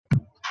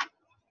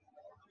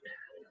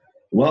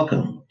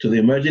Welcome to the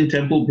Emerging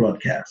Temple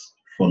broadcast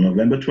for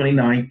November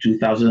 29,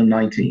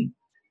 2019.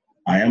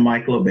 I am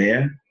Michael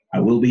Obeah. I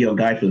will be your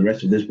guide for the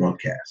rest of this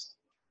broadcast.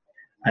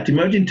 At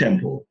Emerging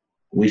Temple,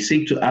 we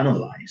seek to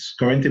analyze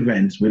current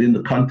events within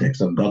the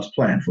context of God's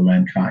plan for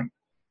mankind,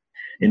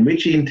 in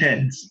which He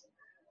intends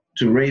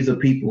to raise a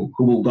people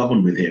who will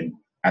govern with Him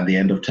at the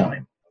end of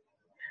time.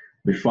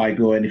 Before I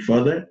go any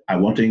further, I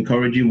want to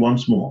encourage you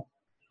once more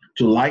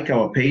to like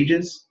our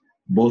pages,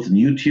 both on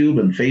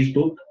YouTube and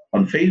Facebook.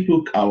 On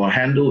Facebook, our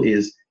handle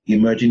is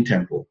Emerging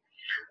Temple.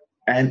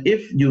 And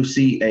if you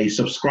see a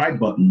subscribe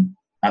button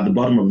at the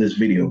bottom of this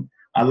video,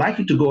 I'd like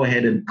you to go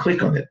ahead and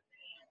click on it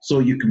so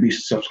you can be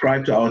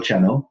subscribed to our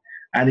channel.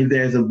 And if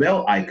there's a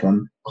bell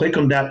icon, click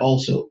on that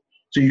also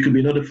so you can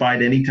be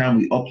notified anytime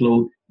we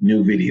upload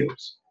new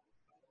videos.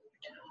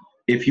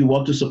 If you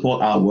want to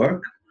support our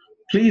work,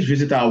 please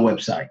visit our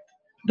website,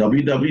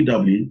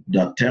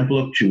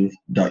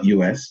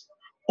 www.templeoftruth.us,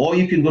 or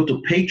you can go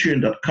to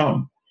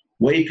patreon.com,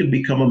 where you can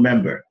become a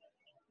member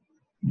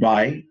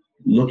by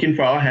looking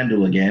for our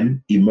handle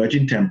again,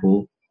 Emerging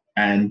Temple,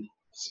 and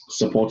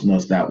supporting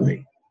us that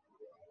way.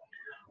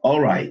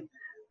 All right,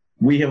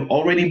 we have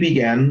already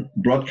began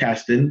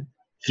broadcasting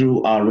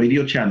through our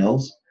radio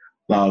channels,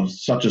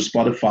 such as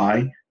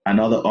Spotify and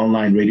other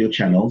online radio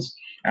channels.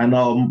 And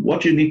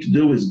what you need to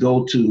do is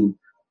go to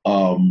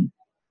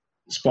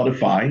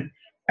Spotify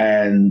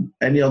and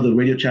any other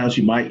radio channels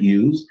you might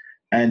use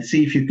and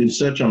see if you can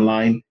search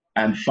online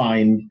and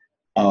find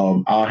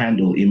our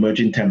handle,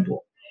 Emerging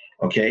Temple.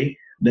 Okay,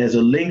 there's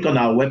a link on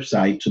our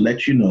website to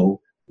let you know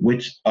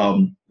which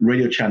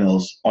radio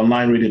channels,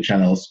 online radio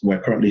channels, we're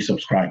currently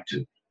subscribed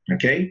to.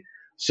 Okay,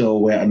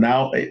 so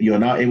you're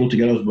now able to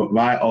get us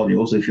via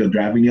audio. So if you're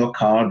driving your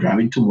car,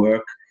 driving to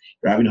work,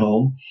 driving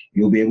home,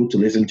 you'll be able to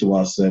listen to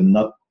us and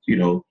not,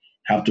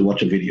 have to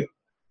watch a video.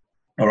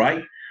 All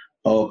right.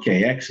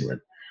 Okay, excellent.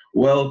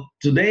 Well,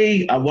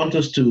 today I want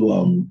us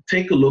to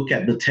take a look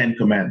at the Ten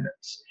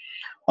Commandments.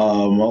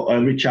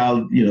 Every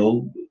child,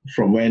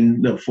 from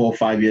when they're 4 or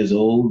 5 years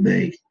old,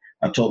 they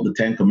are taught the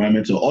Ten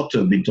Commandments, or ought to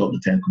have been taught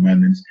the Ten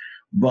Commandments.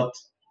 But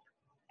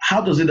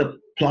how does it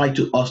apply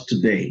to us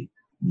today?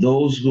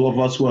 Those of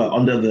us who are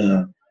under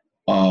the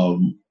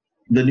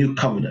new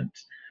covenant.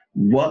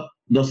 What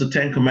does the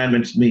Ten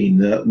Commandments mean?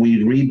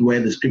 We read where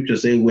the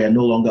scriptures say we are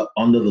no longer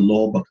under the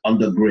law, but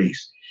under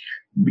grace.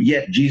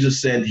 Yet Jesus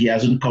said He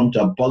hasn't come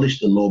to abolish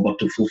the law, but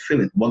to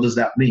fulfill it. What does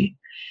that mean?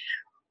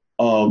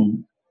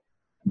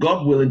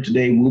 God willing,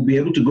 today we'll be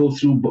able to go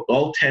through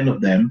all 10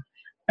 of them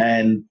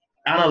and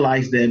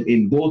analyze them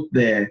in both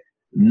their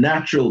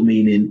natural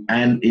meaning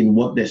and in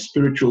what their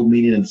spiritual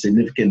meaning and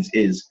significance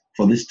is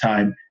for this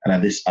time and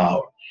at this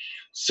hour.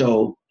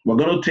 So we're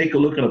going to take a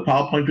look at a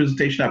PowerPoint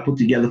presentation I put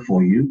together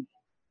for you,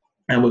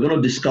 and we're going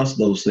to discuss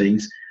those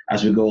things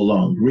as we go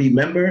along.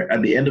 Remember,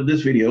 at the end of this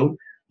video,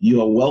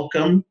 you are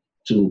welcome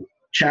to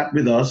chat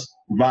with us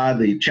via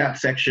the chat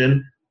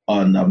section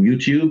on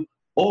YouTube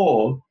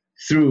or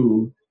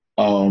through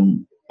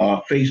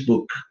our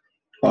Facebook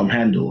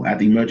handle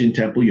at Emerging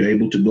Temple. You're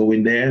able to go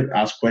in there,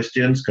 ask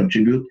questions,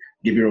 contribute,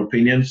 give your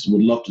opinions.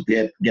 We'd love to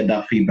get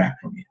that feedback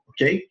from you.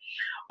 Okay.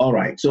 All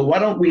right. So why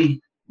don't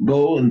we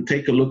go and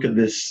take a look at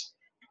this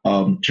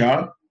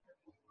chart,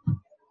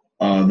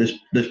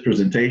 this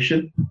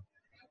presentation,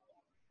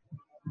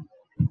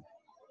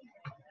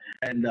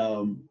 and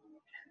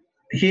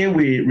here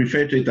we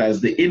refer to it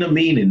as the inner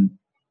meaning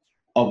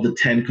of the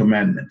Ten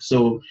Commandments.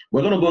 So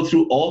we're going to go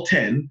through all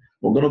 10.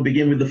 We're going to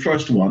begin with the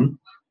first one.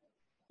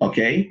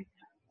 Okay,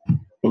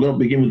 we're going to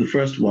begin with the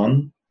first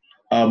one.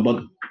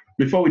 But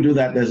before we do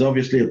that, there's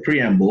obviously a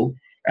preamble.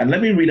 And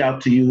let me read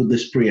out to you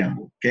this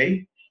preamble.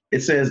 Okay,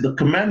 it says the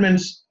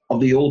commandments of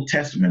the Old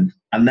Testament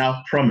are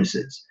now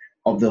promises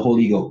of the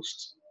Holy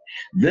Ghost.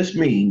 This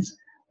means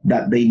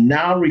that they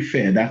now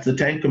refer, that's the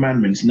Ten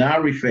Commandments, now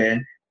refer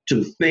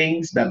to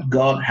things that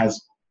God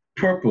has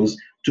purposed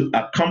to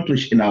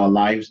accomplish in our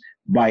lives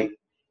by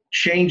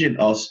changing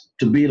us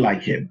to be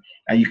like Him.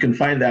 And you can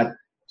find that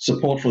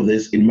support for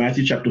this in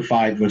Matthew chapter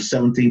 5, verse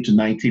 17 to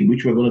 19,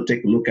 which we're going to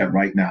take a look at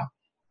right now.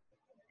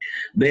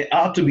 They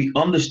are to be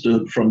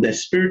understood from their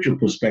spiritual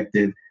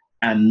perspective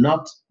and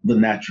not the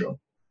natural.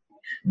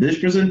 This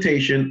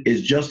presentation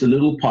is just a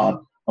little part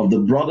of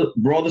the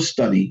broader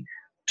study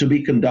to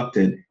be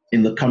conducted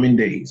in the coming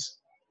days.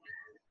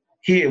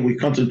 Here we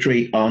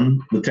concentrate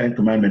on the Ten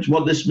Commandments.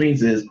 What this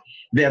means is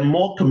there are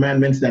more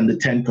commandments than the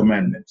Ten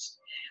Commandments.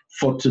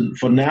 For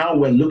now,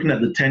 we're looking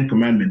at the Ten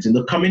Commandments. In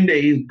the coming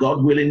days,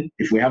 God willing,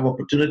 if we have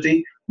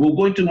opportunity, we'll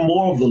go into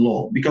more of the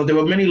law, because there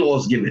were many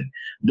laws given.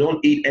 Don't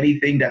eat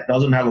anything that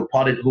doesn't have a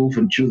potted hoof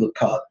and chew the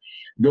cud.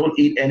 Don't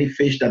eat any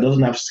fish that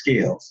doesn't have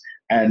scales.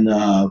 And,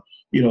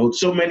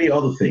 so many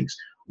other things.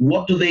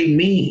 What do they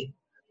mean?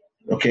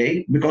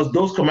 Okay, because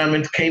those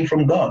commandments came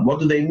from God. What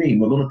do they mean?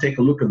 We're going to take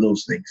a look at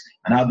those things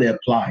and how they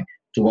apply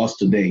to us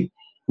today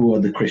who are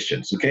the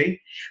Christians. Okay,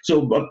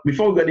 so but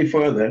before we go any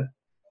further,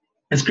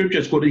 the scripture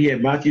is quoted here,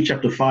 Matthew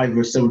chapter 5,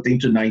 verse 17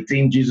 to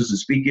 19. Jesus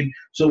is speaking.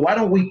 So why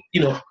don't we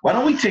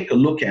take a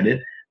look at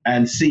it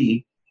and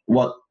see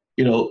what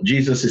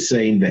Jesus is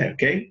saying there.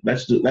 Okay,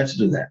 let's do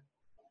that.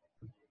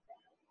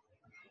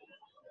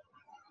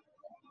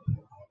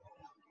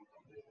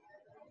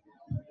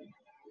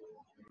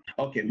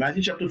 Okay,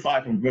 Matthew chapter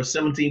 5 from verse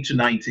 17 to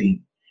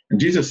 19. And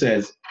Jesus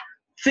says,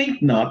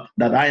 "Think not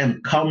that I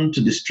am come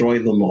to destroy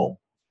the law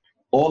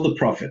or the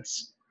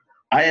prophets.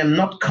 I am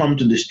not come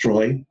to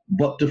destroy,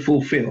 but to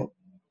fulfill.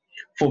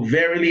 For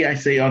verily I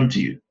say unto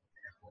you,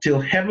 till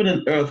heaven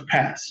and earth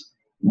pass,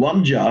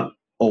 one jot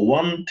or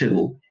one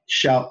tittle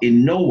shall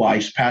in no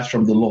wise pass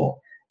from the law,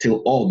 till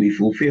all be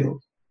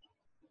fulfilled.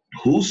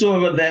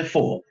 Whosoever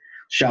therefore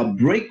shall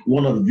break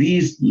one of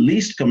these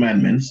least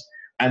commandments,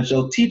 and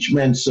shall teach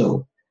men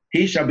so,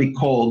 he shall be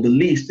called the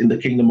least in the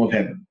kingdom of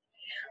heaven.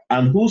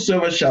 And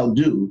whosoever shall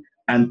do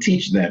and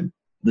teach them,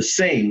 the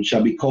same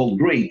shall be called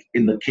great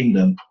in the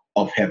kingdom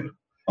of heaven."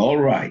 All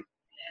right.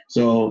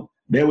 So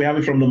there we have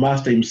it from the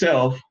Master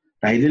himself,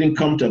 that he didn't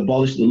come to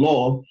abolish the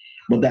law,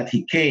 but that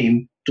he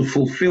came to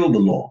fulfill the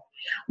law.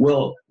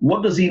 Well,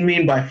 what does he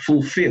mean by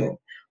fulfill?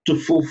 To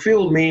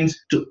fulfill means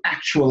to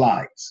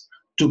actualize,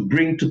 to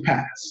bring to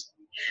pass.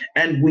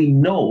 And we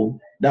know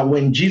that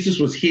when Jesus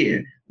was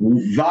here,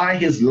 via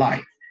his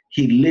life,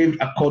 he lived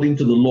according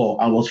to the law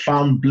and was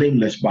found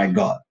blameless by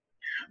God.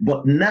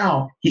 But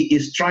now he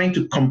is trying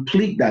to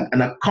complete that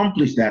and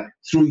accomplish that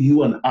through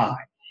you and I.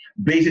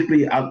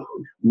 Basically,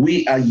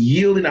 we are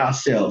yielding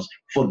ourselves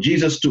for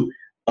Jesus to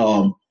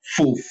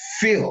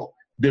fulfill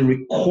the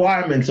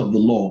requirements of the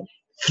law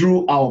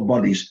through our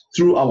bodies,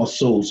 through our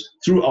souls,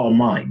 through our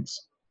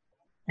minds.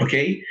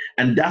 Okay?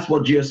 And that's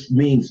what Jesus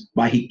means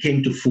by he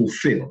came to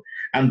fulfill.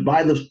 And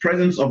by the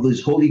presence of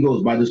his Holy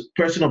Ghost, by the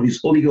person of his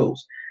Holy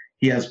Ghost,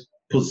 he has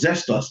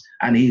possessed us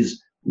and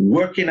he's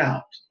working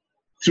out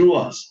through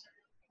us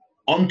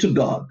unto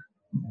God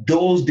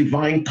those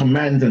divine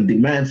commands and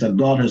demands that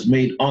God has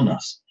made on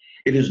us.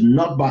 It is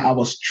not by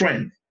our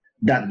strength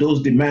that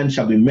those demands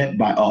shall be met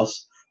by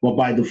us, but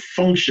by the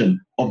function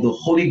of the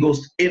Holy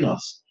Ghost in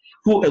us,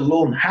 who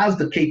alone has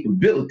the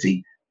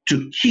capability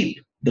to keep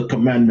the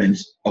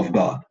commandments of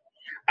God.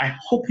 I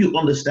hope you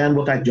understand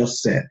what I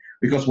just said,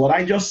 because what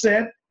I just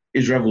said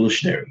is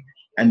revolutionary.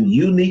 And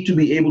you need to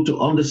be able to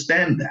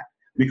understand that,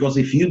 because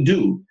if you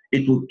do,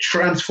 it will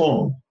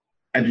transform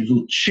and it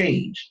will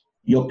change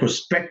your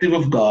perspective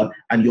of God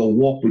and your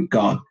walk with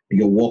God and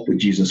your walk with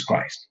Jesus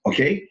Christ.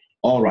 Okay?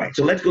 All right.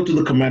 So let's go to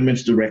the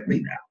commandments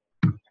directly now.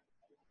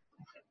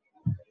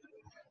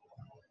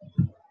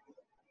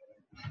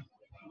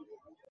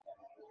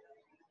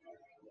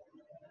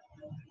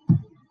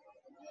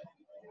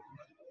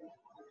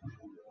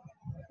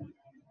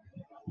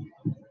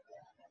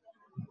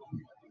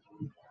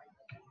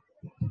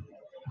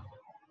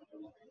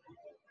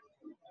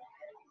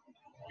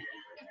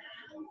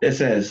 It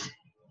says,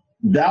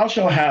 "Thou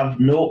shalt have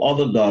no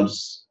other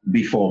gods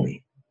before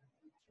me."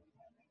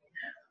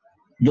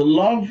 The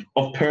love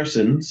of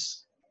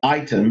persons,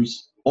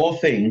 items, or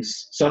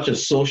things, such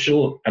as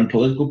social and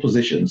political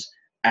positions,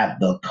 at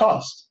the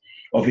cost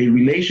of a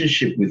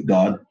relationship with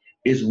God,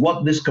 is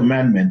what this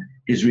commandment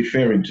is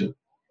referring to.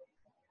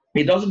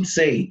 It doesn't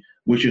say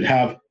we should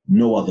have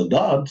no other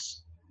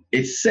gods.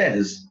 It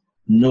says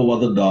no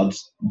other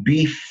gods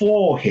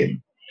before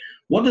him.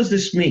 What does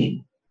this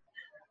mean?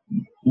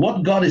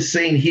 What God is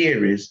saying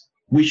here is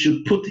we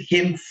should put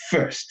him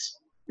first.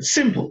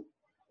 Simple.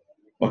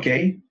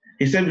 Okay?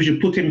 He said we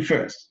should put him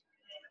first.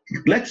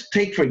 Let's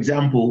take, for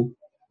example,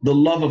 the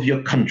love of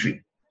your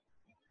country.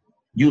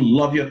 You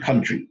love your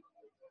country.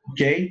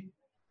 Okay?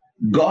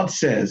 God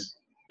says,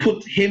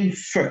 put him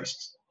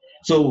first.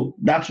 So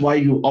that's why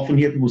you often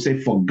hear people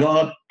say, for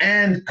God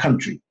and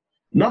country.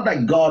 Not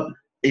that God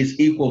is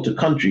equal to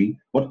country,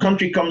 but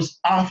country comes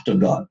after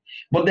God.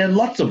 But there are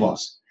lots of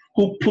us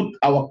who put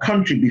our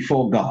country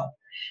before God.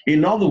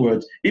 In other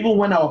words, even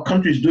when our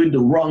country is doing the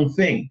wrong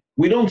thing,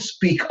 we don't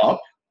speak up.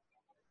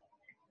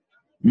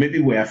 Maybe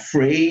we're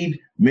afraid,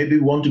 maybe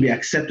we want to be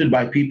accepted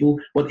by people.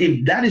 But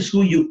if that is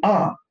who you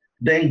are,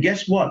 then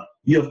guess what?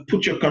 You have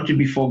put your country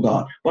before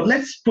God. But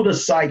let's put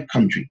aside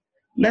country.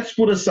 Let's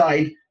put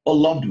aside a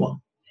loved one.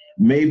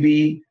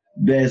 Maybe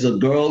there's a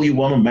girl you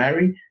want to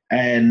marry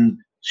and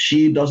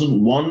she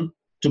doesn't want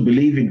to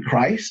believe in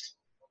Christ,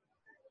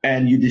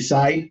 and you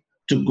decide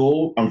to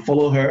go and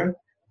follow her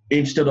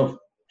instead of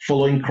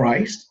following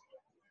Christ.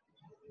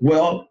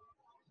 Well,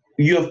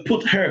 you have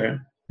put her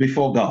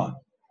before God,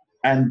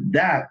 and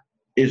that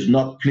is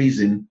not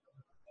pleasing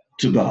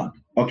to God.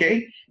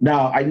 Okay?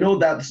 Now, I know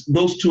that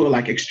those two are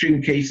like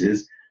extreme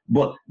cases,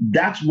 but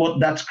that's what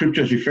that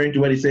scripture is referring to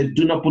when it says,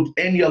 do not put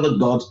any other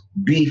gods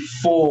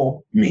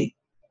before me.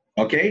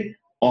 Okay?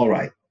 All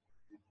right.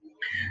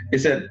 It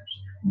said,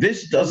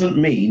 this doesn't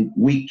mean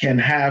we can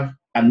have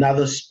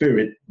another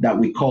spirit that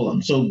we call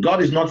on. So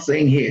God is not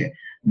saying here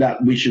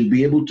that we should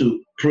be able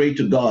to pray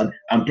to God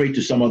and pray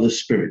to some other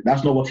spirit.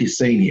 That's not what he's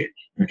saying here.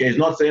 Okay, it's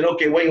not saying,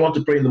 okay, when you want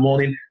to pray in the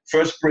morning,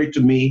 first pray to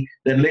me,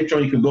 then later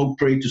on you can go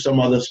pray to some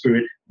other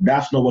spirit.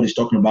 That's not what he's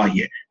talking about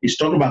here. He's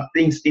talking about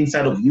things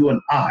inside of you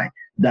and I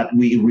that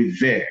we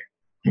revere.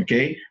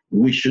 Okay,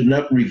 we should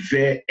not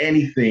revere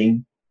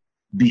anything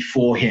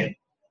before him.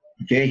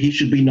 Okay, he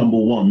should be number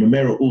one,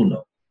 numero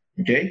uno.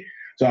 Okay,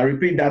 so I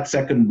repeat that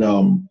second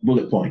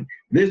bullet point.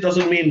 This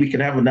doesn't mean we can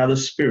have another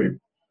spirit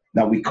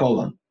that we call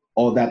on,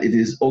 or that it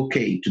is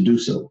okay to do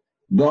so.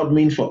 God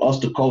means for us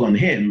to call on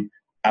him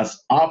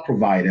as our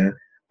provider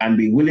and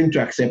be willing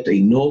to accept a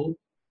no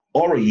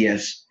or a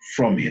yes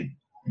from him.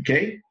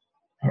 Okay,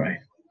 all right.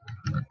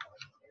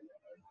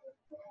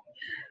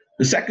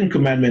 The second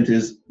commandment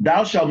is,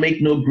 thou shalt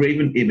make no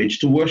graven image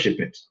to worship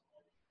it.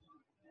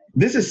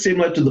 This is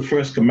similar to the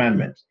first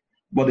commandment,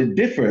 but it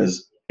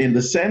differs in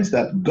the sense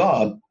that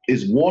God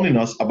is warning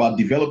us about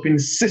developing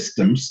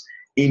systems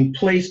in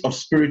place of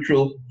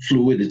spiritual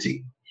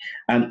fluidity,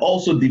 and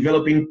also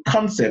developing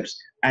concepts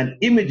and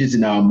images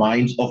in our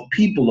minds of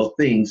people or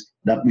things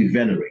that we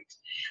venerate.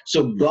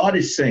 So God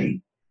is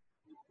saying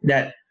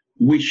that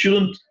we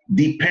shouldn't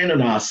depend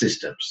on our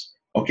systems.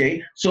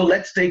 Okay, so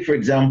let's take, for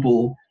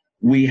example,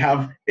 we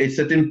have a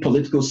certain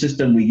political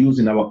system we use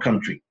in our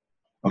country.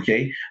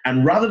 Okay,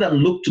 and rather than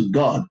look to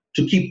God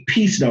to keep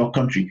peace in our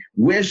country,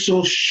 we're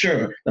so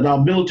sure that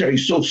our military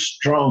is so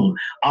strong,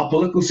 our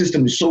political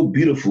system is so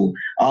beautiful,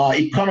 our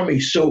economy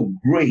is so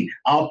great,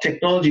 our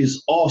technology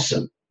is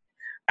awesome,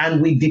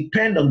 and we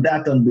depend on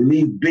that and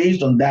believe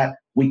based on that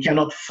we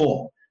cannot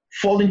fall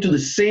into the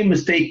same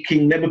mistake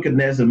King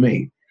Nebuchadnezzar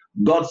made.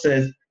 God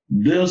says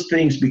those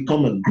things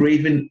become a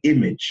graven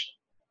image.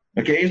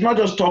 Okay, it's not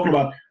just talking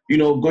about,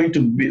 going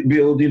to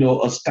build,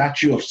 a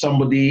statue of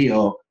somebody,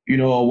 or,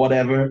 or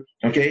whatever.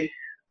 Okay,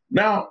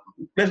 now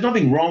there's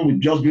nothing wrong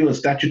with just building a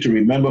statue to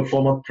remember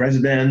former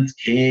presidents,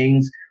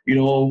 kings,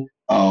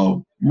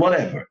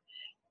 whatever.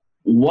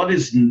 What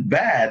is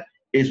bad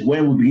is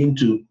when we begin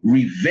to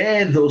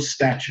revere those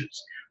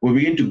statues. We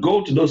begin to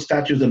go to those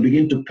statues and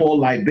begin to pour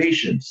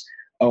libations,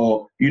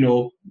 or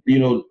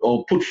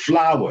or put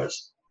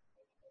flowers,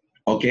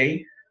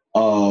 okay,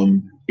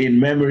 in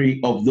memory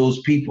of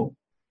those people.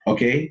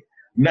 Okay.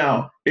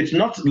 Now, it's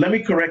not, let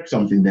me correct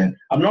something then.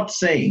 I'm not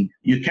saying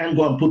you can't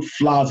go and put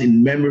flowers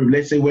in memory,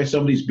 let's say where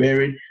somebody's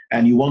buried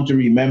and you want to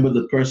remember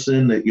the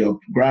person, that your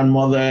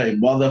grandmother, a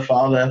mother,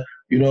 father,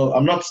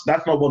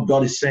 that's not what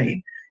God is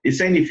saying. He's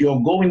saying if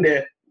you're going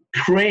there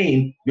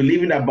praying,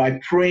 believing that by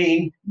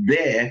praying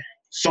there,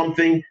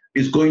 something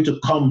is going to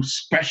come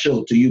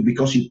special to you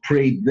because you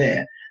prayed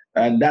there.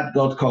 And that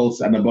God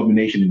calls an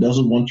abomination. He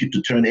doesn't want you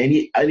to turn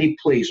any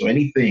place or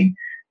anything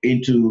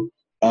into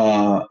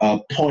a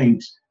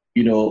point,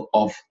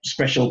 of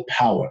special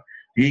power.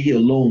 He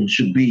alone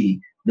should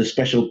be the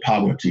special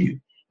power to you.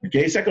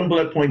 Okay, second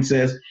bullet point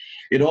says,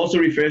 it also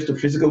refers to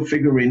physical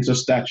figurines or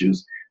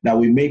statues that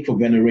we make for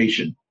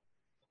veneration.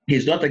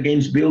 He's not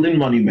against building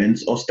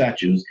monuments or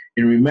statues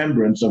in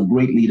remembrance of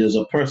great leaders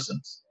or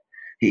persons.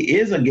 He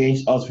is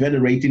against us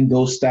venerating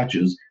those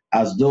statues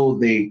as though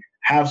they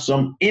have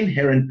some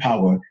inherent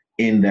power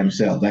in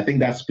themselves. I think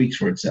that speaks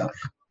for itself.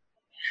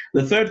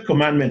 The third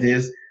commandment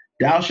is,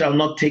 thou shalt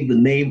not take the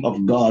name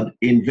of God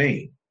in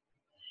vain.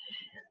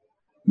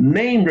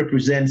 Name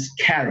represents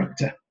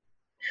character.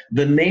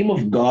 The name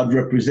of God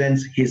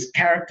represents his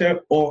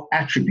character or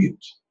attribute.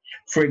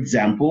 For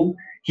example,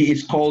 he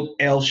is called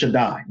El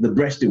Shaddai, the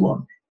breasty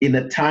one, in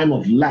a time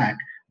of lack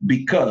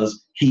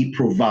because he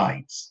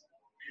provides.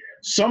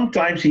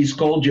 Sometimes he's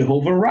called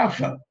Jehovah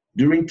Rapha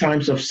during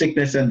times of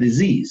sickness and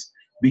disease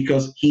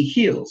because he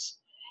heals.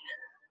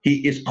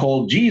 He is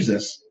called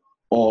Jesus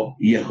or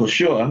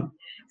Yehoshua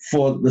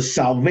for the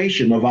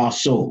salvation of our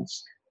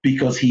souls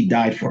because he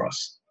died for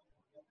us.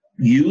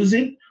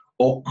 Using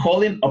or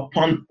calling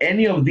upon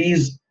any of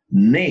these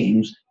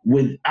names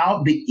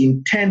without the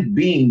intent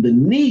being the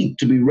need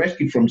to be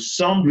rescued from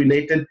some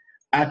related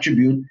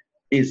attribute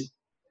is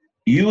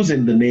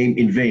using the name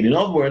in vain. In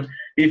other words,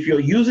 if you're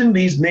using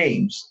these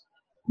names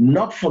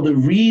not for the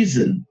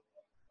reason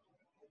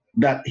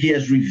that he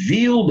has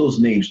revealed those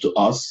names to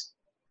us,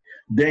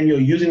 then you're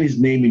using his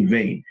name in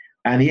vain.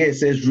 And here it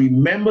says,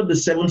 remember the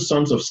 7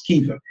 sons of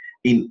Sceva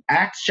in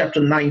Acts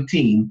chapter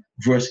 19,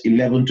 verse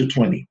 11 to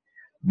 20.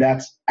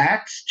 That's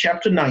Acts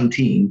chapter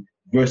 19,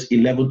 verse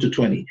 11 to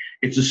 20.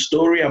 It's a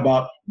story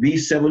about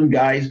these 7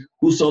 guys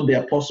who saw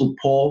the apostle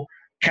Paul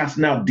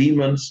casting out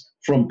demons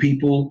from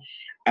people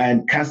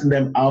and casting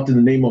them out in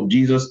the name of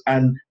Jesus.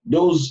 And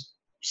those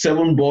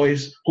 7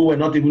 boys who were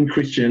not even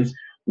Christians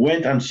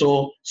went and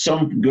saw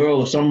some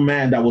girl or some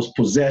man that was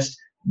possessed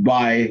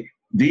by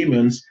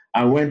demons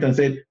and went and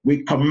said,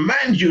 we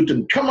command you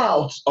to come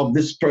out of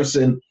this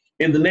person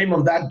in the name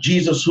of that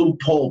Jesus whom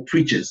Paul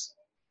preaches.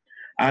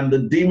 And the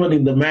demon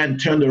in the man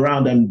turned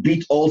around and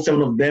beat all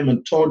 7 of them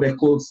and tore their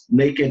clothes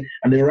naked,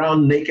 and they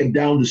ran naked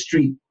down the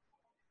street.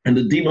 And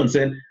the demon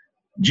said,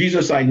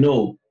 Jesus I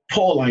know,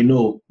 Paul I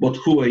know, but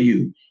who are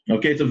you?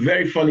 Okay, it's a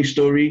very funny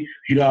story.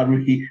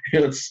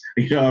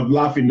 I'm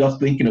laughing just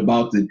thinking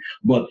about it.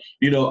 But,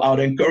 I would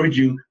encourage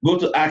you, go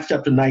to Acts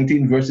chapter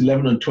 19, verse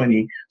 11 and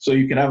 20, so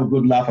you can have a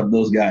good laugh at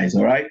those guys,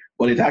 all right?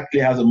 But it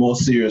actually has a more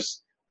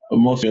serious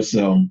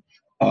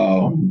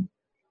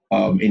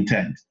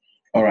intent.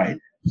 All right,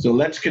 so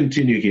let's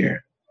continue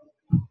here.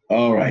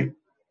 All right,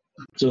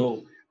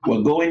 so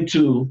we're going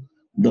to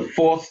the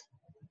fourth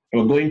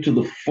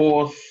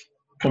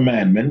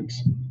commandment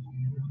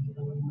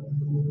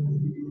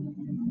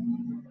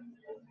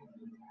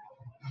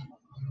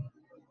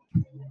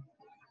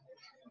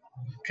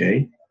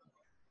okay,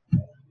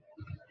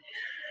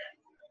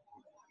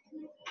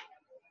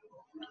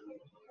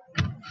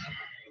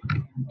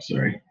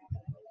 sorry.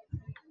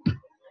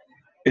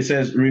 It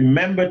says,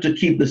 remember to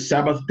keep the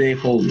Sabbath day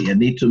holy. I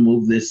need to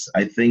move this.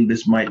 I think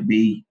this might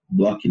be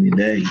blocking it.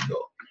 There you go.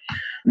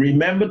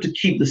 Remember to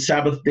keep the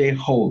Sabbath day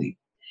holy.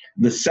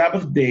 The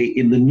Sabbath day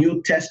in the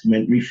New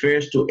Testament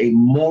refers to a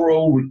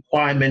moral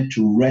requirement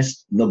to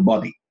rest the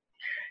body.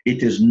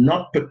 It is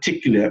not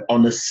particular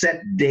on a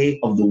set day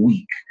of the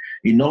week.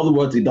 In other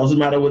words, it doesn't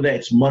matter whether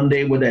it's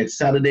Monday, whether it's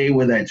Saturday,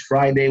 whether it's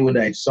Friday,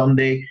 whether it's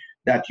Sunday,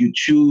 that you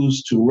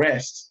choose to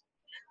rest.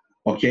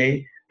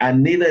 Okay?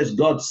 And neither is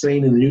God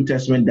saying in the New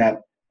Testament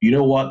that, you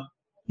know what,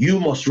 you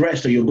must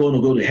rest or you're going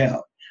to go to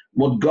hell.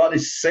 What God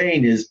is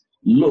saying is,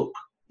 look,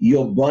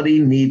 your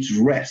body needs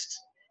rest.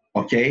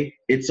 Okay?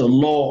 It's a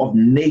law of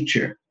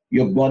nature.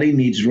 Your body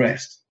needs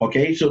rest.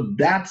 Okay? So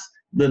that's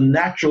the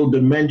natural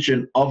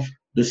dimension of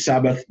the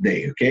Sabbath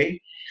day.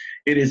 Okay?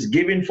 It is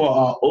given for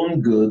our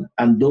own good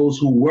and those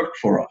who work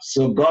for us.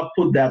 So God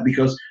put that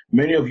because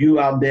many of you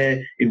out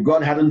there, if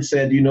God hadn't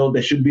said, you know,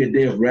 there should be a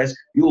day of rest,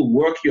 you'll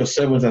work your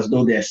servants as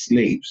though they're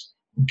slaves.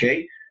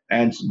 Okay?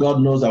 And God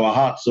knows our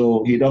heart,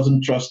 so he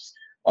doesn't trust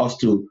us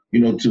to,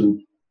 you know,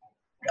 to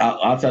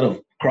outside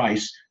of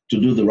Christ to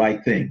do the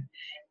right thing.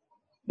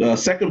 The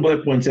second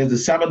bullet point says the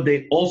Sabbath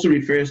day also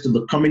refers to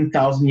the coming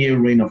 1,000-year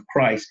reign of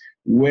Christ,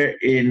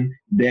 wherein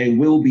there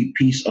will be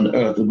peace on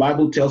earth. The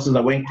Bible tells us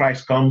that when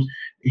Christ comes,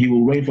 he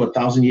will reign for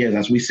 1,000 years.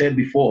 As we said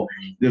before,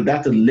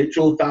 that's a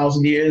literal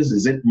 1,000 years.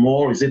 Is it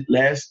more? Is it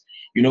less?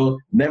 You know,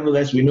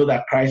 nevertheless, we know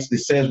that Christ, it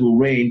says, will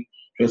reign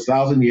for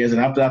 1,000 years,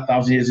 and after that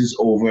 1,000 years is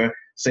over,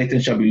 Satan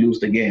shall be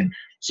loosed again.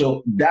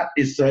 So that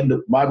is when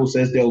the Bible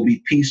says there will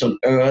be peace on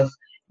earth,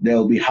 there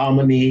will be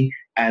harmony,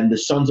 and the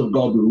sons of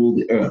God will rule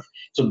the earth.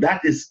 So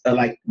that is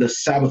like the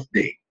Sabbath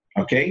day,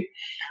 okay?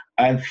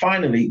 And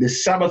finally, the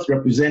Sabbath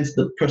represents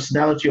the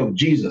personality of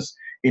Jesus,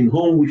 in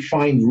whom we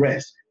find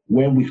rest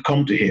when we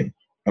come to him,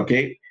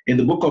 okay? In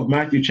the book of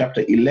Matthew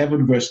chapter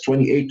 11, verse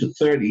 28 to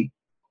 30,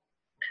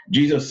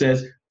 Jesus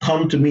says,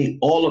 come to me,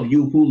 all of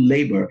you who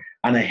labor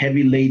and are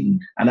heavy laden,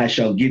 and I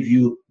shall give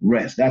you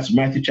rest. That's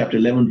Matthew chapter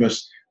 11,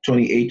 verse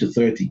 28 to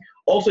 30.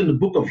 Also in the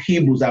book of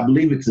Hebrews, I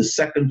believe it's the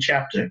second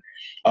chapter,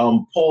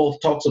 Paul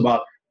talks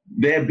about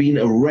there being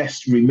a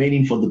rest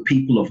remaining for the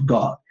people of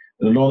God.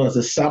 In other words,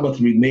 the Sabbath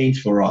remains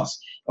for us,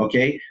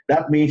 okay?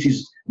 That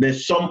means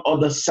there's some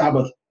other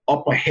Sabbath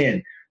up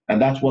ahead,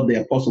 and that's what the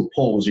Apostle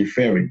Paul was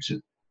referring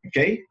to,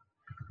 okay?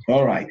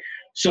 All right,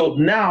 so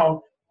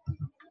now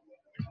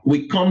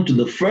we come to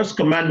the first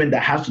commandment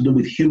that has to do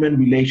with human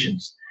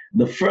relations.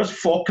 The first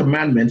 4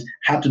 commandments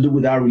have to do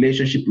with our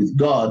relationship with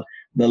God.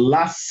 The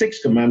last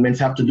 6 commandments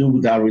have to do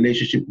with our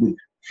relationship with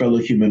fellow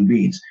human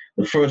beings.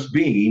 The first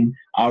being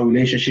our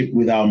relationship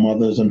with our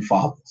mothers and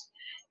fathers.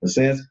 It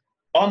says,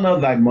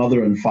 honor thy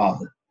mother and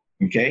father,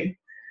 okay?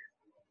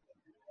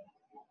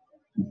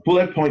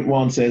 Bullet point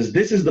 1 says,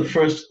 this is the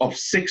first of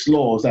 6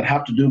 laws that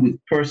have to do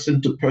with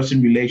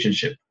person-to-person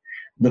relationship.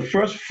 The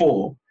first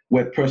 4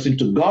 were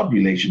person-to-God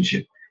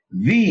relationship.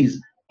 These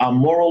are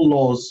moral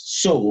laws,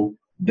 so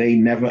they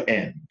never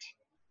end.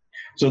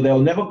 So there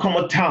will never come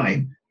a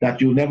time that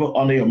you'll never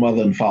honor your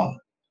mother and father.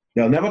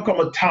 There'll never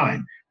come a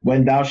time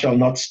when thou shalt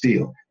not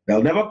steal.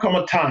 There'll never come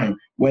a time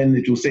when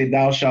it will say,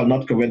 thou shalt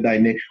not covet thy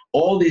neighbor.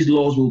 All these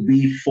laws will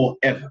be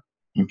forever,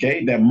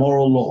 okay? They're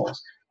moral laws,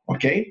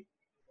 okay?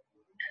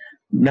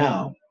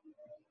 Now,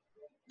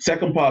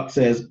 second part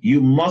says,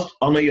 you must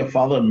honor your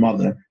father and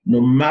mother,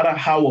 no matter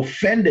how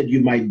offended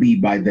you might be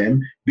by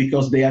them,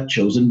 because they are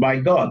chosen by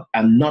God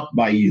and not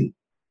by you.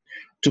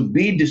 To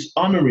be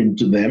dishonoring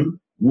to them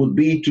would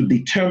be to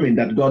determine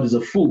that God is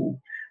a fool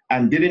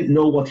and didn't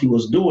know what he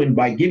was doing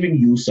by giving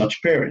you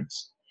such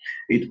parents.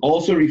 It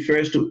also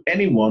refers to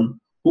anyone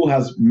who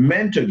has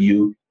mentored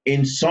you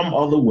in some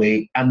other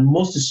way, and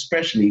most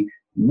especially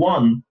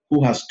one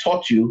who has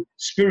taught you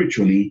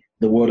spiritually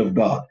the word of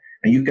God.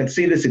 And you can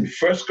see this in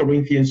 1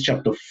 Corinthians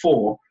chapter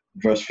 4,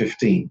 verse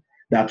 15.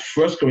 That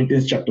 1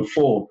 Corinthians chapter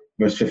 4,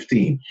 verse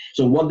 15.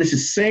 So what this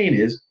is saying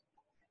is,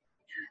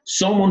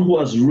 someone who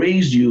has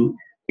raised you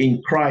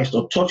in Christ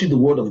or taught you the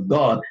word of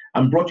God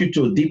and brought you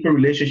to a deeper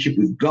relationship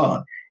with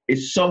God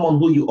is someone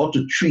who you ought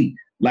to treat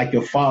like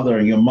your father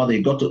and your mother.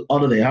 You got to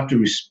honor them. You have to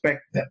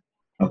respect them.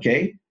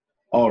 Okay?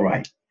 All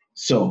right.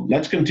 So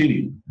let's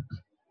continue.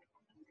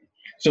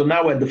 So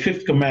now we're at the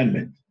 5th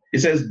commandment. It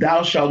says,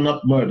 thou shalt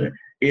not murder.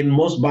 In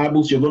most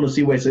Bibles, you're going to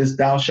see where it says,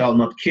 thou shalt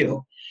not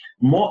kill.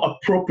 More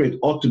appropriate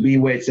ought to be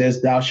where it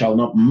says, thou shalt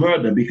not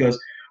murder, because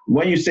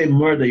when you say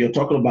murder, you're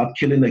talking about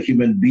killing a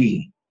human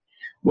being.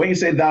 When you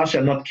say thou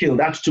shalt not kill,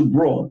 that's too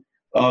broad.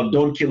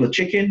 Don't kill a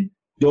chicken,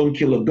 don't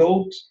kill a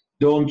goat,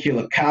 don't kill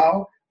a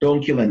cow,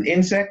 don't kill an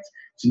insect.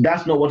 So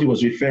that's not what he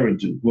was referring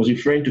to. He was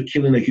referring to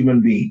killing a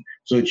human being.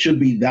 So it should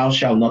be thou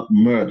shalt not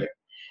murder.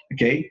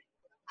 Okay?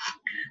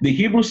 The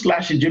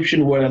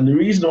Hebrew/Egyptian word, and the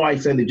reason why I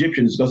said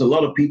Egyptian is because a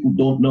lot of people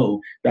don't know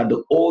that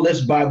the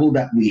oldest Bible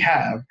that we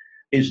have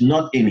is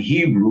not in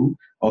Hebrew.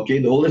 Okay,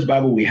 the oldest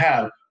Bible we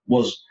have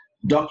was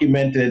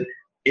documented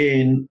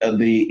in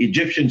the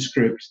Egyptian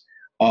script,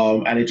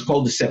 and it's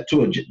called the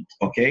Septuagint.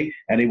 Okay,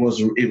 and it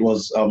was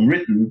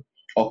written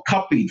or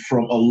copied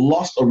from a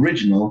lost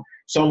original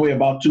somewhere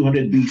about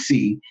 200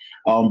 BC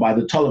by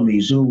the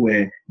Ptolemies, who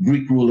were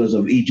Greek rulers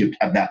of Egypt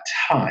at that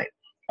time.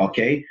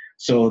 Okay,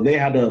 so they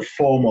had a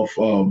form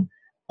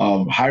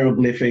of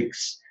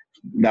hieroglyphics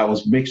that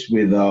was mixed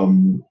with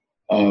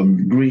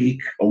Greek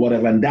or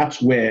whatever, and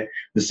that's where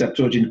the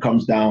Septuagint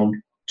comes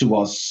down to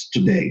us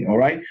today. All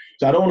right,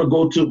 so I don't want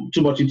to go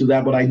too much into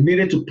that, but I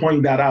needed to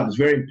point that out. It's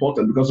very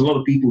important because a lot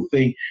of people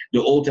think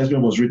the Old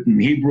Testament was written in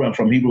Hebrew and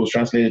from Hebrew was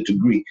translated to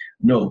Greek.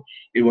 No,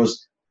 it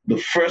was the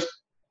first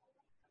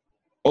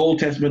Old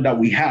Testament that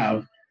we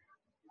have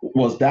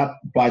was that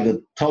by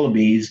the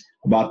Ptolemies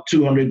about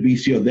 200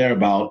 BC or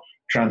thereabout,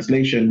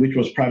 translation, which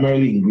was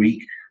primarily in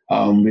Greek,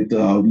 with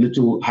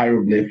little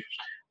hieroglyphs,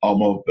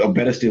 or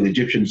better still,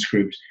 Egyptian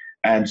scripts.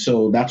 And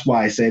so that's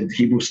why I said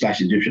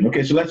Hebrew/Egyptian.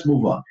 Okay, so let's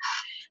move on.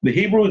 The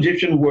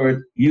Hebrew-Egyptian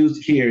word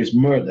used here is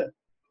murder.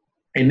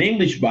 In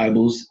English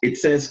Bibles, it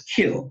says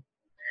kill.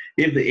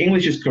 If the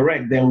English is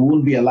correct, then we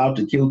wouldn't be allowed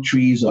to kill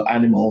trees or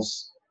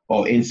animals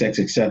or insects,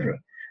 etc.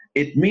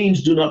 It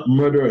means do not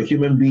murder a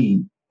human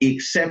being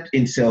except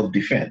in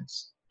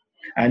self-defense.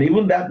 And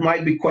even that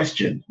might be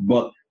questioned,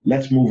 but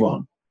let's move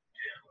on.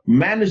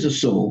 Man is a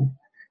soul,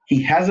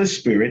 he has a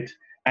spirit,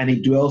 and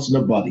he dwells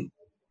in a body.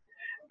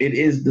 It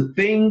is the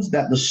things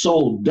that the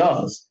soul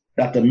does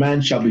that the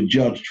man shall be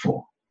judged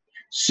for.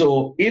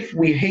 So if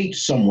we hate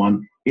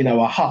someone in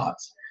our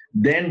hearts,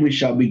 then we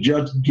shall be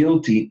judged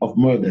guilty of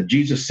murder.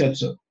 Jesus said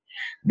so.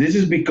 This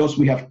is because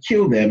we have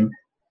killed them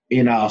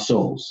in our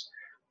souls.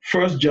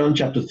 1 John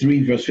chapter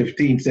 3, verse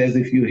 15 says,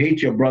 if you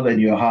hate your brother in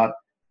your heart,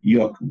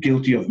 you're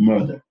guilty of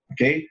murder.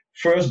 Okay?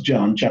 1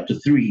 John chapter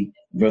 3,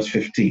 verse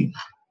 15.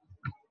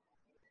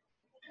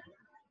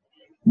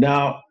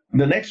 Now,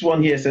 the next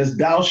one here says,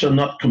 thou shalt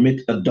not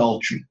commit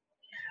adultery.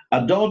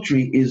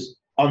 Adultery is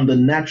on the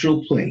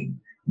natural plane,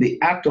 the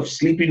act of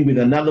sleeping with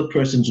another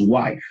person's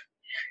wife.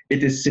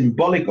 It is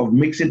symbolic of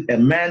mixing a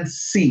man's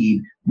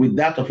seed with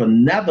that of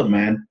another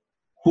man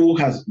who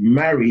has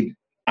married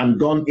and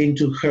gone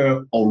into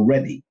her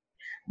already.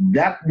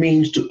 That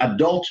means to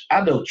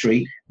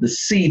adulterate the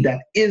seed that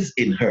is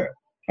in her.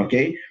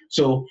 Okay?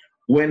 So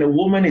when a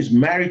woman is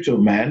married to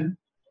a man,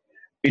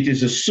 it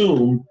is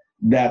assumed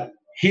that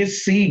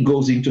his seed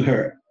goes into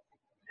her.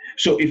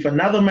 So if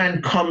another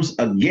man comes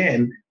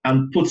again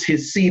and puts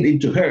his seed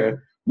into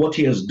her, what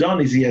he has done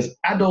is he has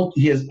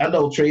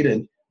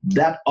adulterated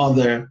that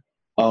other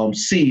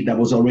seed that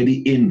was already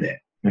in there.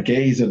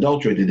 Okay, he's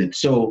adulterated it.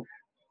 So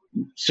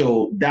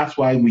that's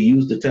why we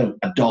use the term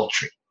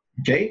adultery.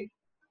 Okay,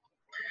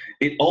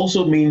 it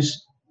also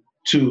means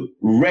to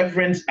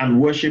reverence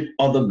and worship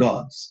other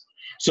gods.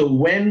 So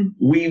when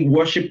we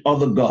worship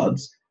other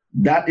gods,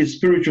 that is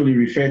spiritually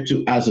referred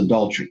to as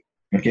adultery.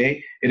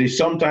 Okay, it is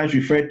sometimes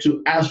referred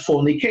to as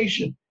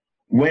fornication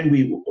when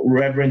we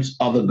reverence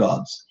other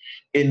gods.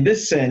 In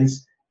this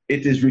sense,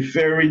 it is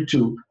referring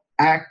to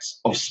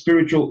acts of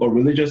spiritual or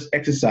religious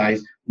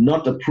exercise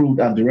not approved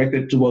and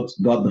directed towards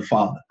God the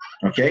Father.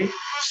 Okay,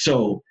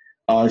 so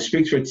it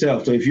speaks for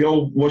itself. So if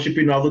you're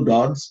worshiping other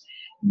gods,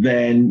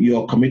 then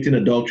you're committing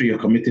adultery, you're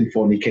committing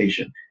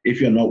fornication.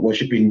 If you're not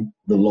worshiping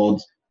the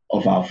Lord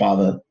of our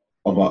Father,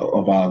 of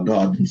our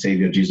God and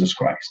Savior Jesus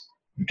Christ.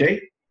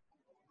 Okay.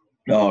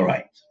 All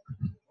right.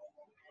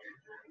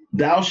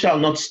 Thou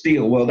shalt not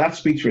steal. Well, that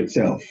speaks for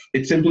itself.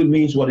 It simply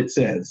means what it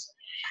says.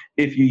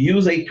 If you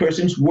use a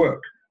person's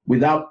work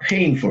without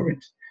paying for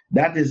it,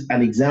 that is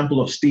an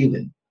example of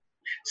stealing.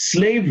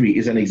 Slavery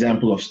is an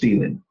example of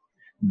stealing.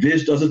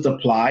 This doesn't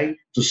apply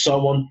to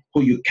someone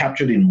who you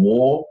captured in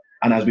war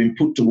and has been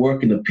put to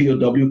work in a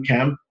POW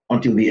camp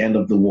until the end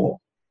of the war.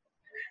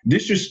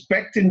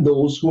 Disrespecting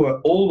those who are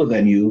older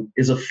than you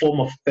is a form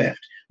of theft.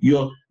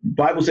 Your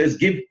Bible says,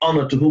 give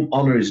honor to whom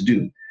honor is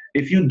due.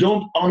 If you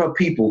don't honor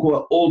people who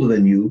are older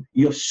than you,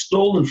 you have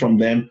stolen from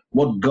them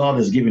what God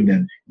has given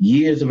them,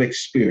 years of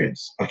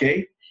experience,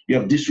 okay? You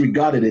have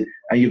disregarded it,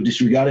 and you've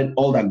disregarded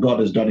all that God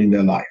has done in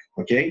their life,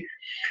 okay?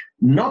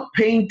 Not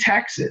paying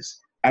taxes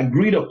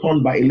agreed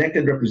upon by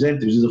elected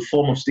representatives is a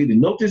form of stealing.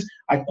 Notice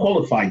I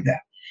qualified that.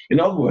 In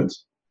other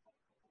words,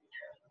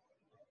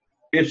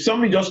 if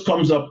somebody just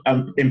comes up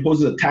and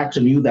imposes a tax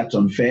on you that's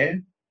unfair,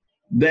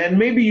 then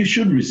maybe you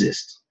should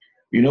resist,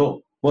 you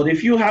know. But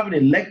if you have an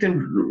elected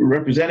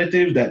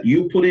representative that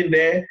you put in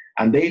there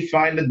and they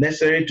find it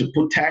necessary to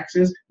put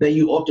taxes, then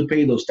you ought to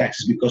pay those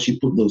taxes because you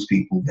put those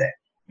people there,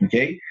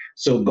 okay?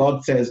 So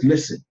God says,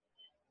 listen,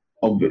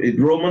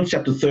 in Romans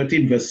chapter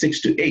 13, verse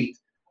 6 to 8,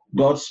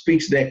 God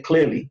speaks there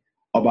clearly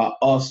about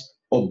us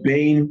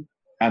obeying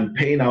and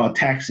paying our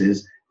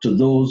taxes to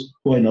those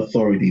who are in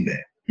authority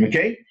there,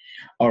 okay?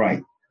 All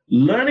right,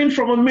 learning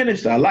from a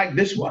minister, I like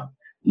this one.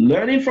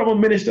 Learning from a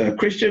minister, a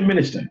Christian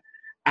minister,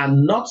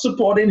 and not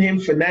supporting him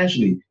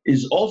financially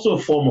is also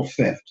a form of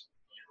theft.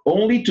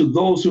 only to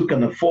those who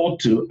can afford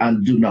to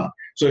and do not.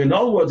 So in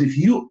other words, if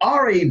you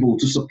are able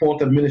to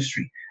support a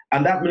ministry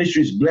and that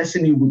ministry is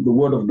blessing you with the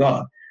word of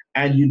God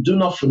and you do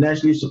not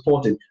financially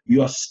support it,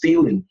 you are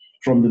stealing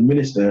from the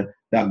minister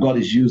that God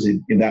is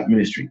using in that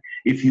ministry.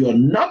 If you are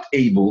not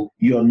able,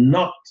 you're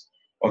not,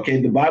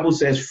 okay, the Bible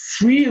says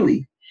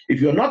freely. If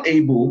you're not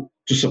able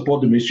to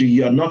support the ministry,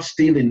 you are not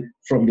stealing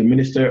from the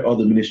minister or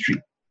the ministry.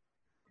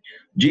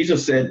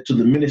 Jesus said to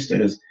the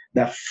ministers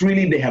that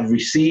freely they have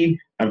received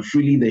and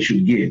freely they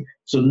should give.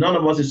 So none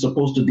of us is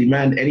supposed to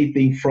demand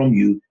anything from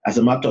you as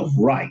a matter of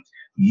right.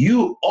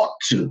 You ought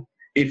to,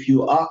 if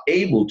you are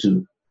able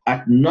to,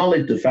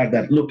 acknowledge the fact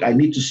that, look, I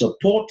need to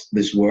support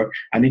this work.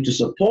 I need to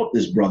support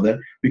this brother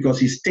because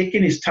he's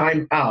taking his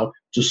time out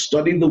to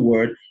study the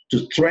word,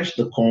 to thresh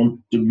the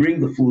corn, to bring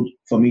the food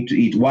for me to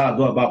eat while I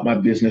go about my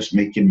business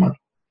making money.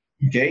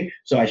 Okay,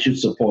 so I should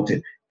support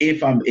it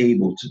if I'm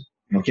able to.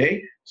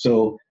 Okay,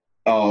 so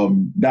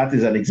that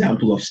is an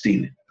example of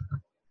stealing.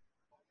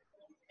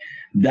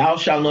 Thou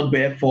shalt not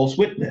bear false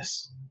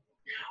witness.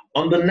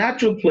 On the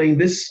natural plane,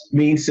 this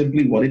means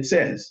simply what it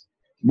says.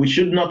 We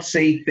should not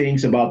say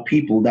things about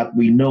people that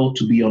we know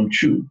to be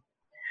untrue.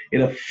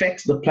 It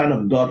affects the plan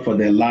of God for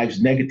their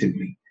lives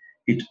negatively.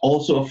 It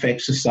also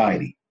affects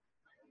society.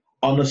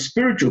 On a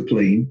spiritual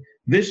plane,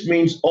 this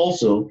means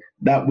also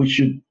that we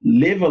should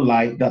live a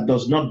life that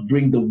does not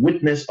bring the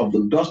witness of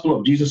the gospel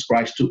of Jesus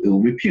Christ to ill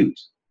repute.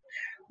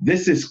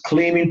 This is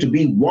claiming to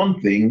be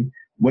one thing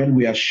when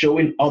we are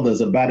showing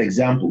others a bad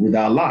example with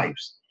our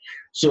lives.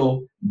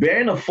 So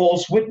bearing a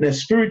false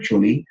witness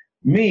spiritually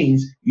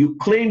means you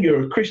claim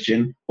you're a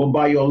Christian, but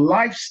by your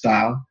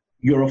lifestyle,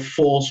 you're a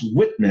false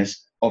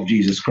witness of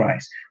Jesus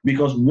Christ.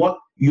 Because what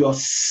you're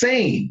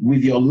saying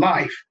with your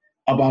life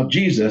about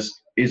Jesus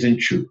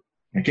isn't true.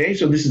 Okay,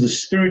 so this is the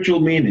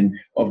spiritual meaning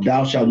of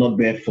thou shalt not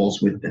bear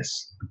false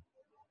witness.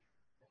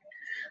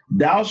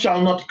 Thou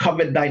shalt not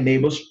covet thy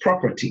neighbor's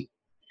property.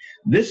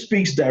 This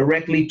speaks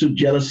directly to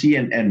jealousy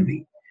and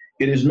envy.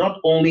 It is not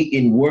only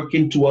in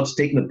working towards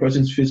taking a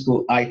person's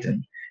physical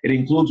item, it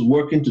includes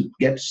working to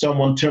get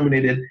someone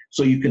terminated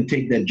so you can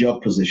take their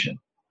job position.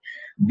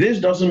 This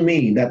doesn't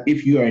mean that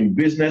if you are in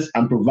business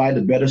and provide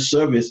a better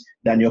service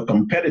than your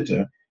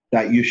competitor,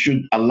 that you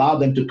should allow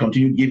them to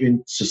continue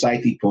giving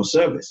society poor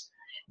service.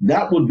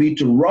 That would be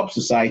to rob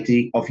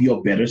society of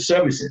your better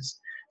services.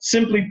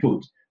 Simply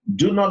put,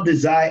 do not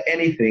desire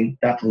anything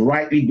that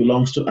rightly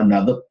belongs to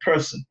another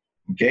person.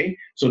 Okay,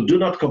 so do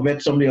not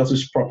covet somebody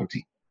else's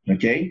property.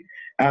 Okay,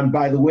 and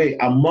by the way,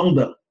 among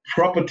the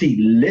property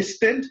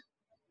listed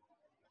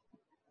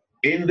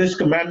in this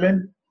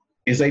commandment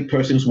is a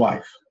person's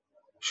wife.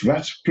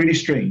 That's pretty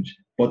strange,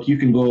 but you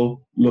can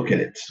go look at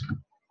it.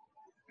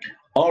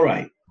 All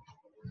right,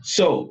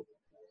 so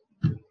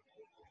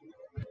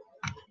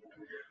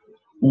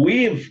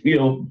we've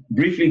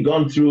briefly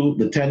gone through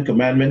the 10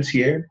 commandments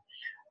here,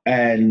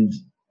 and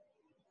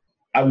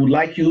I would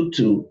like you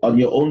to, on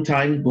your own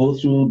time, go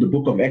through the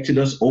book of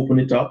Exodus, open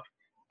it up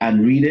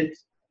and read it,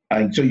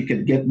 and so you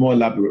can get more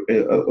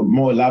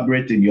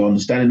elaborate in your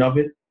understanding of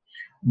it.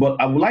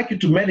 But I would like you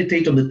to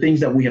meditate on the things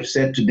that we have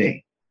said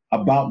today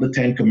about the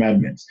 10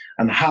 commandments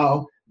and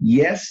how,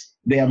 yes,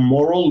 they are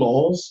moral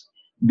laws.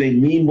 They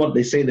mean what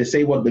they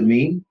say what they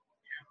mean,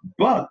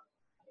 but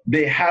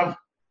they have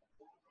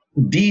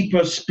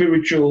deeper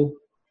spiritual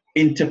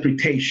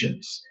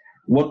interpretations,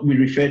 what we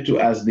refer to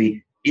as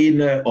the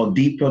inner or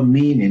deeper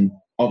meaning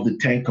of the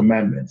 10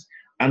 commandments.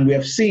 And we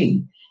have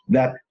seen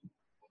that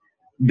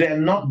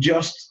they're not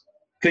just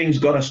things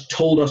God has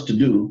told us to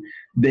do,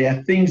 they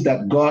are things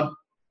that God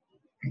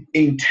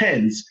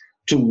intends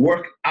to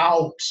work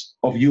out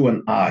of you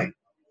and I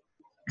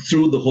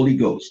through the Holy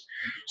Ghost.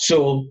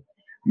 So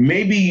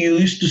maybe you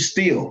used to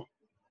steal.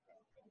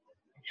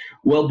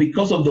 Well,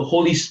 because of the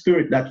Holy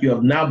Spirit that you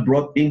have now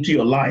brought into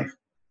your life,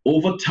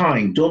 over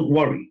time, don't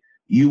worry,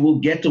 you will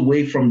get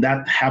away from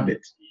that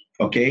habit,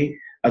 okay?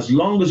 As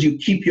long as you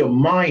keep your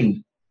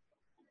mind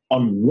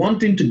on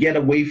wanting to get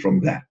away from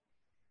that,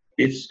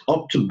 it's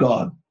up to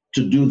God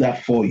to do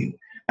that for you.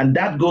 And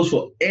that goes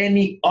for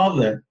any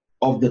other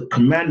of the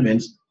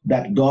commandments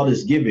that God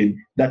has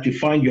given that you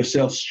find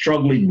yourself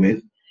struggling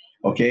with,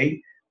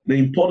 okay? The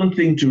important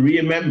thing to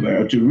remember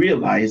or to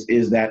realize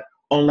is that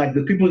unlike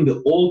the people in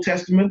the Old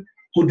Testament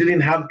who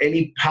didn't have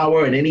any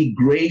power and any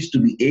grace to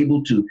be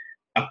able to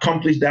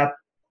accomplish that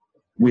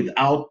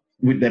to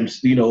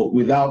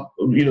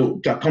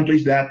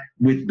accomplish that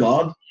with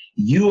God,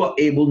 you are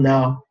able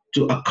now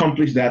to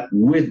accomplish that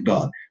with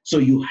God. So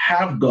you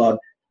have God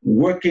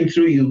working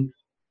through you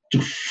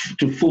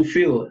to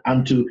fulfill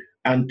and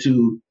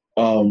to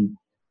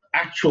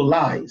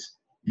actualize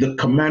the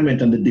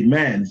commandment and the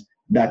demands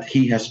that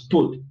he has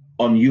put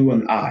on you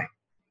and I.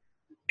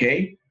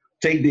 Okay?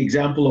 Take the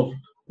example of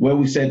where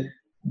we said,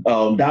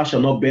 thou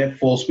shalt not bear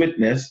false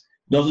witness,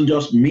 doesn't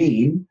just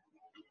mean,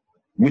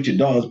 which it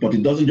does, but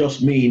it doesn't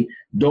just mean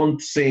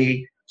don't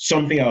say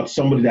something about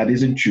somebody that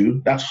isn't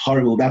true. That's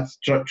horrible. That's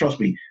trust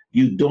me,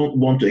 you don't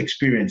want to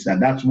experience that.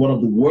 That's one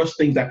of the worst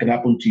things that can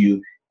happen to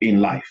you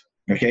in life.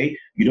 Okay,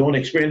 you don't want to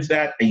experience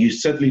that, and you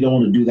certainly don't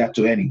want to do that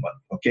to anyone.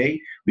 Okay,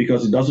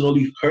 because it doesn't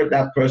only hurt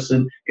that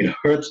person, it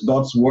hurts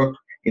God's work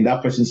in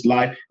that person's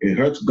life, it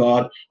hurts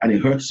God, and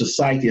it hurts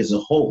society as a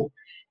whole.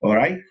 All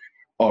right,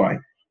 all right.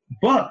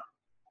 But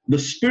the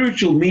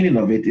spiritual meaning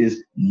of it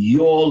is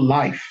your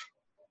life.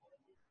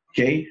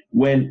 Okay,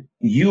 when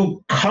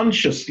you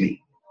consciously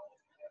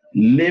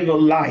live a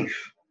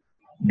life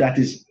that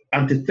is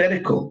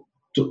antithetical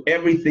to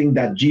everything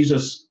that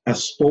Jesus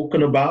has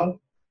spoken about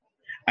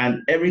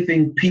and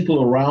everything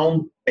people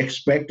around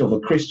expect of a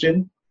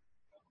Christian,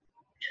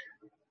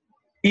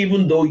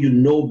 even though you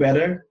know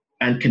better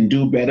and can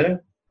do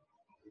better,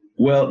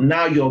 well,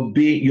 now you're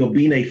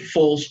being a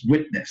false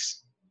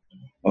witness,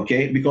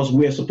 okay? Because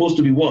we're supposed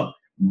to be what?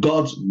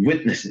 God's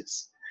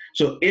witnesses.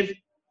 So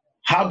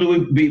how do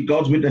we be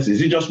God's witnesses?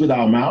 Is it just with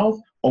our mouth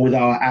or with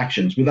our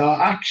actions? With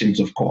our actions,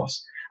 of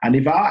course. And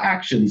if our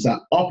actions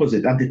are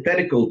opposite,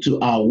 antithetical to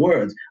our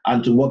words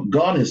and to what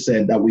God has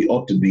said that we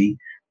ought to be,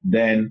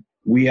 then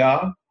we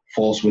are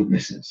false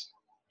witnesses.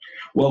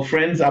 Well,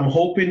 friends, I'm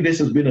hoping this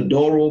has been a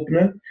door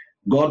opener.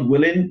 God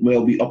willing,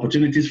 there'll be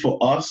opportunities for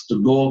us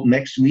to go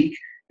next week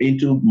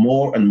into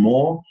more and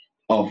more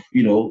of,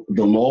 the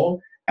law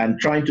and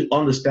trying to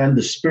understand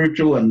the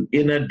spiritual and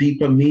inner,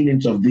 deeper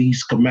meanings of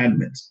these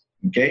commandments.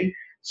 Okay,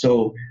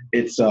 so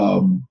it's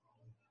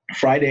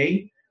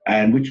Friday,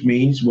 and which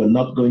means we're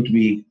not going to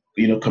be,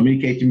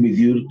 communicating with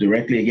you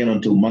directly again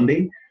until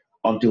Monday.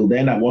 Until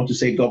then, I want to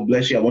say God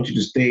bless you. I want you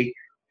to stay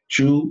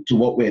true to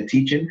what we're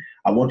teaching.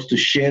 I want you to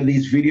share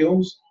these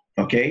videos,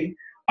 okay?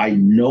 I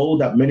know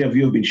that many of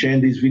you have been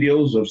sharing these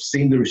videos, have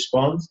seen the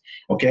response,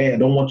 okay? I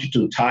don't want you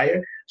to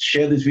tire.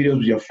 Share these videos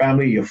with your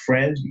family, your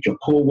friends, with your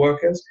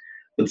co-workers.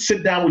 But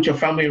sit down with your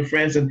family and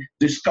friends and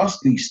discuss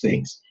these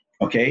things,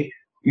 okay?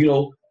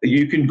 You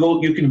can go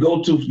to YouTube, you can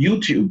go to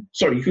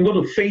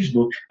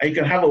Facebook and you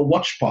can have a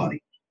watch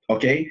party,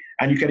 okay?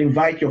 And you can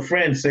invite your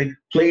friends, say,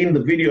 play in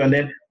the video and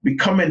then be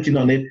commenting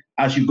on it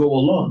as you go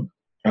along,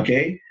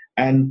 okay?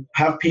 And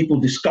have people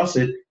discuss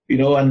it,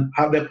 and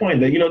have their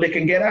point that, they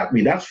can get at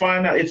me. That's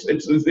fine.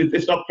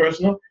 It's not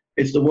personal.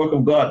 It's the work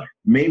of God.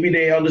 Maybe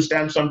they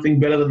understand something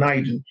better than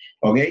I do,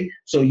 okay?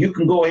 So you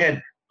can go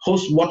ahead,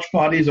 host watch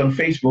parties on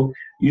Facebook,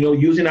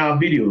 using our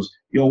videos.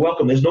 You're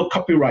welcome. There's no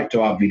copyright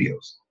to our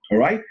videos, all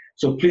right?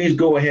 So please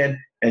go ahead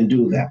and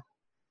do that.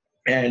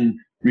 And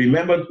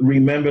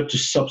remember to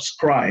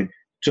subscribe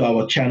to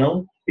our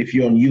channel if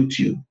you're on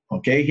YouTube,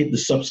 okay? Hit the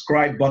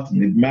subscribe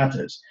button. It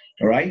matters,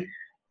 all right?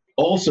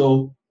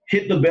 Also,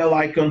 hit the bell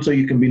icon so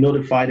you can be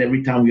notified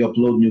every time we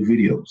upload new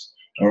videos,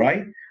 all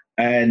right?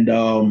 And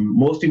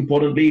most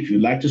importantly, if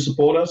you'd like to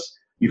support us,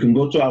 you can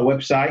go to our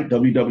website,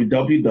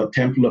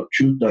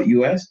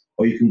 www.templeoftruth.us,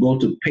 or you can go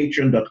to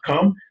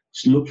patreon.com,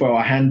 look for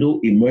our handle,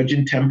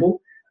 Emerging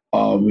Temple,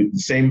 with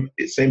the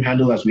same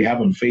handle as we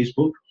have on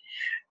Facebook.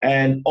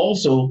 And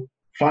also,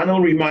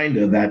 final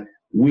reminder that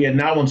we are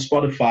now on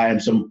Spotify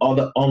and some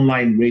other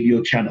online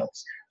radio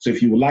channels. So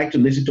if you would like to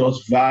listen to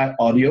us via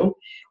audio,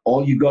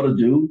 all you got to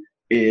do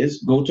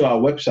is go to our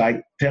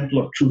website,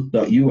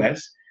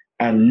 templeoftruth.us,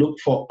 and look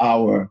for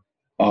our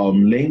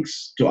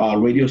links to our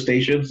radio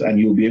stations, and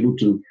you'll be able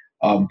to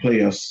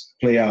play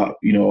our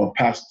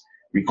past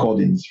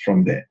recordings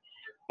from there.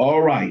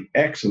 All right,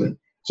 excellent.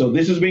 So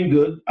this has been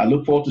good. I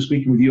look forward to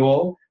speaking with you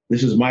all.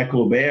 This is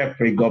Michael Obey. I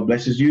pray God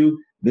blesses you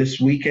this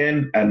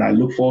weekend, and I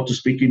look forward to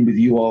speaking with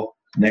you all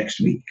next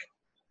week.